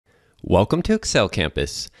Welcome to Excel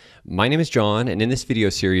Campus. My name is John, and in this video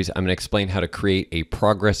series, I'm going to explain how to create a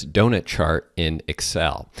progress donut chart in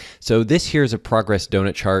Excel. So this here is a progress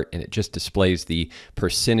donut chart, and it just displays the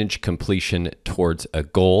percentage completion towards a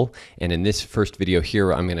goal. And in this first video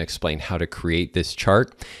here, I'm going to explain how to create this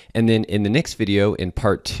chart. And then in the next video, in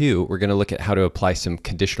part 2, we're going to look at how to apply some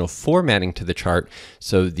conditional formatting to the chart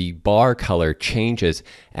so the bar color changes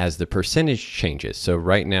as the percentage changes. So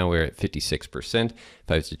right now we're at 56%.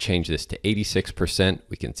 If I was to change this to 86%,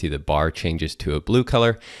 we can see the bar changes to a blue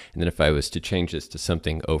color. And then if I was to change this to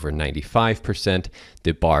something over 95%,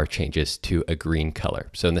 the bar changes to a green color.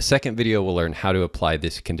 So in the second video, we'll learn how to apply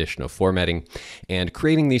this conditional formatting. And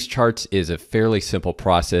creating these charts is a fairly simple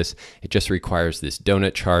process. It just requires this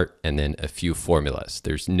donut chart and then a few formulas.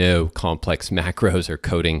 There's no complex macros or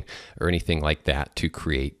coding or anything like that to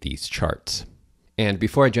create these charts. And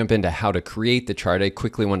before I jump into how to create the chart, I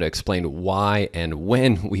quickly want to explain why and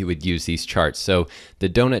when we would use these charts. So the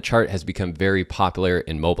donut chart has become very popular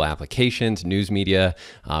in mobile applications, news media.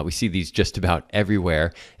 We see these just about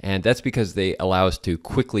everywhere. And that's because they allow us to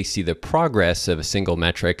quickly see the progress of a single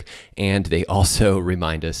metric. And they also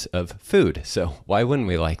remind us of food. So why wouldn't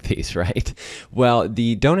we like these, right? Well,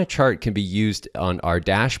 the donut chart can be used on our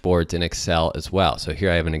dashboards in Excel as well. So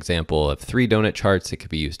here I have an example of 3 donut charts that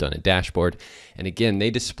could be used on a dashboard. And again, they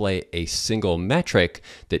display a single metric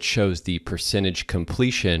that shows the percentage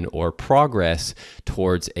completion or progress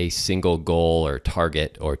towards a single goal or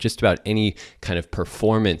target or just about any kind of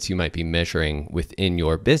performance you might be measuring within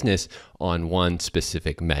your business on one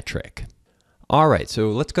specific metric. All right,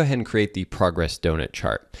 so let's go ahead and create the progress donut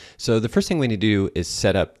chart. So the first thing we need to do is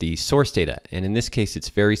set up the source data. And in this case, it's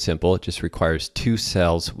very simple. It just requires 2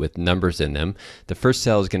 cells with numbers in them. The first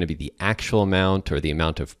cell is going to be the actual amount or the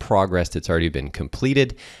amount of progress that's already been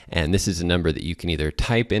completed. And this is a number that you can either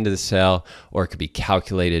type into the cell or it could be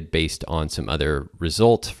calculated based on some other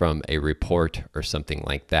results from a report or something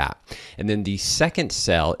like that. And then the second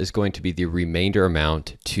cell is going to be the remainder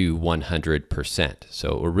amount to 100%.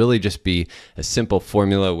 So it will really just be a simple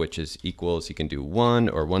formula, which is equals, you can do 1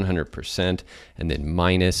 or 100% and then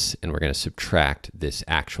minus, and we're going to subtract this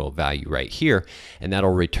actual value right here, and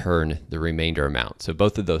that'll return the remainder amount. So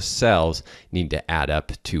both of those cells need to add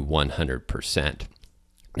up to 100%.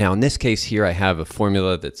 Now in this case here, I have a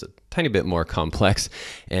formula that's a tiny bit more complex,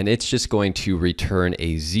 and it's just going to return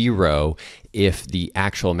a 0 if the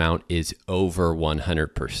actual amount is over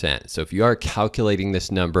 100%. So if you are calculating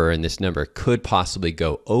this number and this number could possibly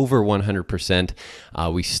go over 100%,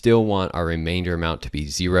 we still want our remainder amount to be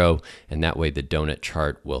 0, and that way the donut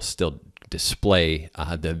chart will still display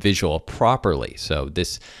the visual properly. So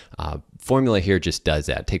this formula here just does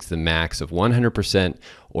that. It takes the max of 100%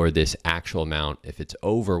 or this actual amount if it's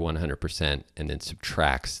over 100% and then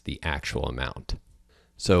subtracts the actual amount.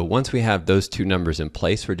 So once we have those 2 numbers in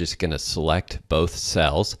place, we're just going to select both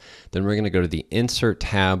cells. Then we're going to go to the Insert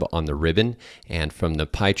tab on the ribbon, and from the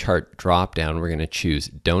pie chart drop down, we're going to choose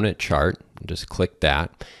Donut Chart. Just click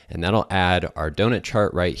that, and that'll add our donut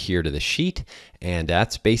chart right here to the sheet, and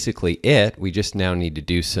that's basically it. We just now need to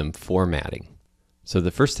do some formatting. So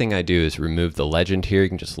the first thing I do is remove the legend here. You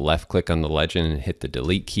can just left click on the legend and hit the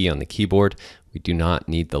delete key on the keyboard. We do not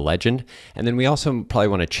need the legend. And then we also probably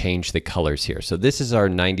want to change the colors here. So this is our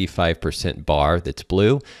 95% bar that's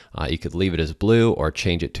blue. You could leave it as blue or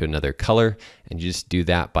change it to another color, and you just do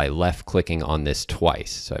that by left clicking on this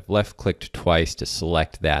twice. So I've left clicked twice to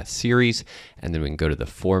select that series, and then we can go to the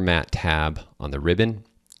Format tab on the ribbon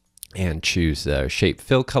and choose the shape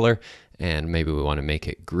fill color, and maybe we want to make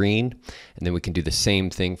it green. And then we can do the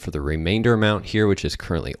same thing for the remainder amount here, which is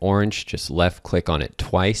currently orange. Just left click on it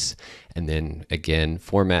twice, and then again,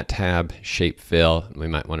 Format tab, shape fill. We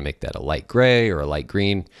might want to make that a light gray or a light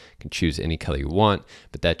green. You can choose any color you want,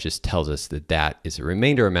 but that just tells us that that is a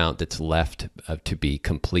remainder amount that's left to be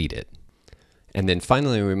completed. And then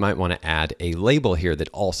finally, we might want to add a label here that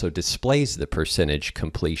also displays the percentage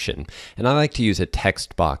completion. And I like to use a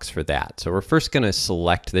text box for that. So we're first going to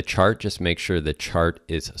select the chart, just make sure the chart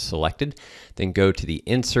is selected. Then go to the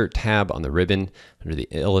Insert tab on the ribbon. Under the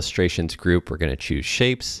Illustrations group, we're going to choose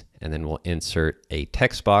Shapes, and then we'll insert a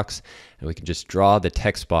text box. And we can just draw the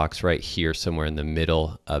text box right here somewhere in the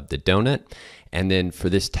middle of the donut. And then for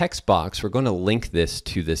this text box, we're going to link this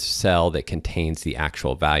to this cell that contains the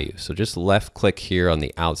actual value. So just left click here on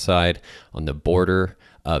the outside on the border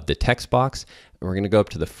of the text box. And we're going to go up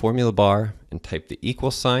to the formula bar and type the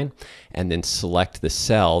equal sign and then select the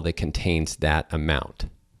cell that contains that amount.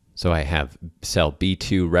 So I have cell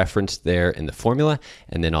B2 referenced there in the formula,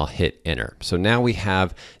 and then I'll hit enter. So now we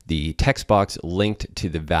have the text box linked to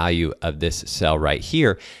the value of this cell right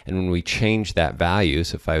here. And when we change that value,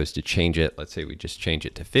 so if I was to change it, let's say we just change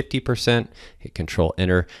it to 50%, hit control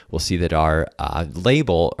enter, we'll see that our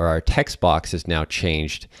label or our text box is now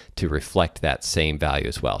changed to reflect that same value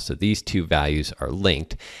as well. So these two values are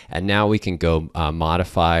linked. And now we can go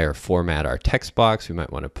modify or format our text box. We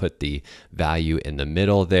might want to put the value in the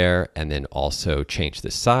middle there, and then also change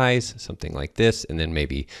the size, something like this, and then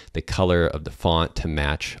maybe the color of the font to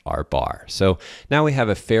match our bar. So now we have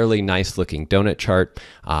a fairly nice looking donut chart.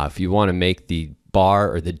 If you want to make the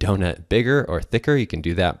bar or the donut bigger or thicker, you can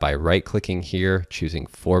do that by right clicking here, choosing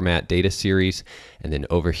Format Data Series, and then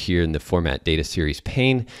over here in the Format Data Series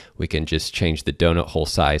pane, we can just change the donut hole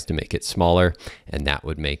size to make it smaller, and that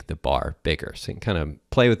would make the bar bigger. So you can kind of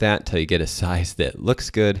play with that until you get a size that looks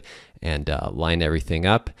good, and line everything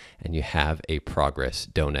up, and you have a progress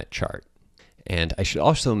donut chart. And I should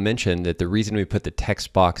also mention that the reason we put the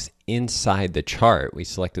text box inside the chart, we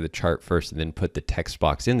selected the chart first and then put the text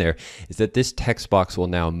box in there, is that this text box will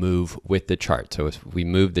now move with the chart. So if we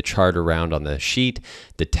move the chart around on the sheet,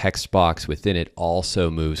 the text box within it also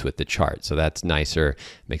moves with the chart. So that's nicer,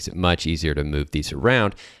 makes it much easier to move these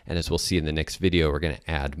around. And as we'll see in the next video, we're going to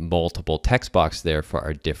add multiple text boxes there for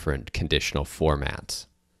our different conditional formats.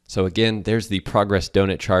 So again, there's the progress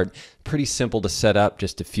donut chart. Pretty simple to set up,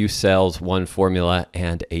 just a few cells, one formula,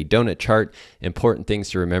 and a donut chart. Important things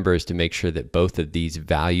to remember is to make sure that both of these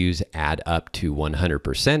values add up to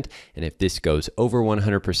 100%. And if this goes over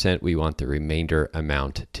 100%, we want the remainder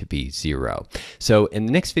amount to be 0. So in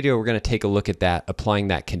the next video, we're going to take a look at that, applying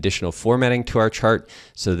that conditional formatting to our chart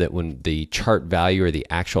so that when the chart value or the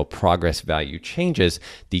actual progress value changes,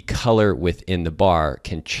 the color within the bar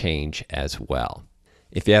can change as well.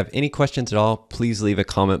 If you have any questions at all, please leave a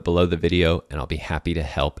comment below the video and I'll be happy to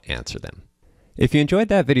help answer them. If you enjoyed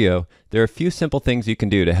that video, there are a few simple things you can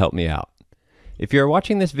do to help me out. If you are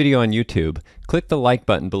watching this video on YouTube, click the like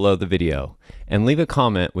button below the video and leave a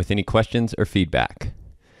comment with any questions or feedback.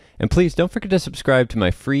 And please don't forget to subscribe to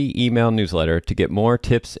my free email newsletter to get more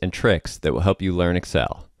tips and tricks that will help you learn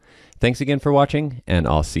Excel. Thanks again for watching, and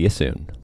I'll see you soon.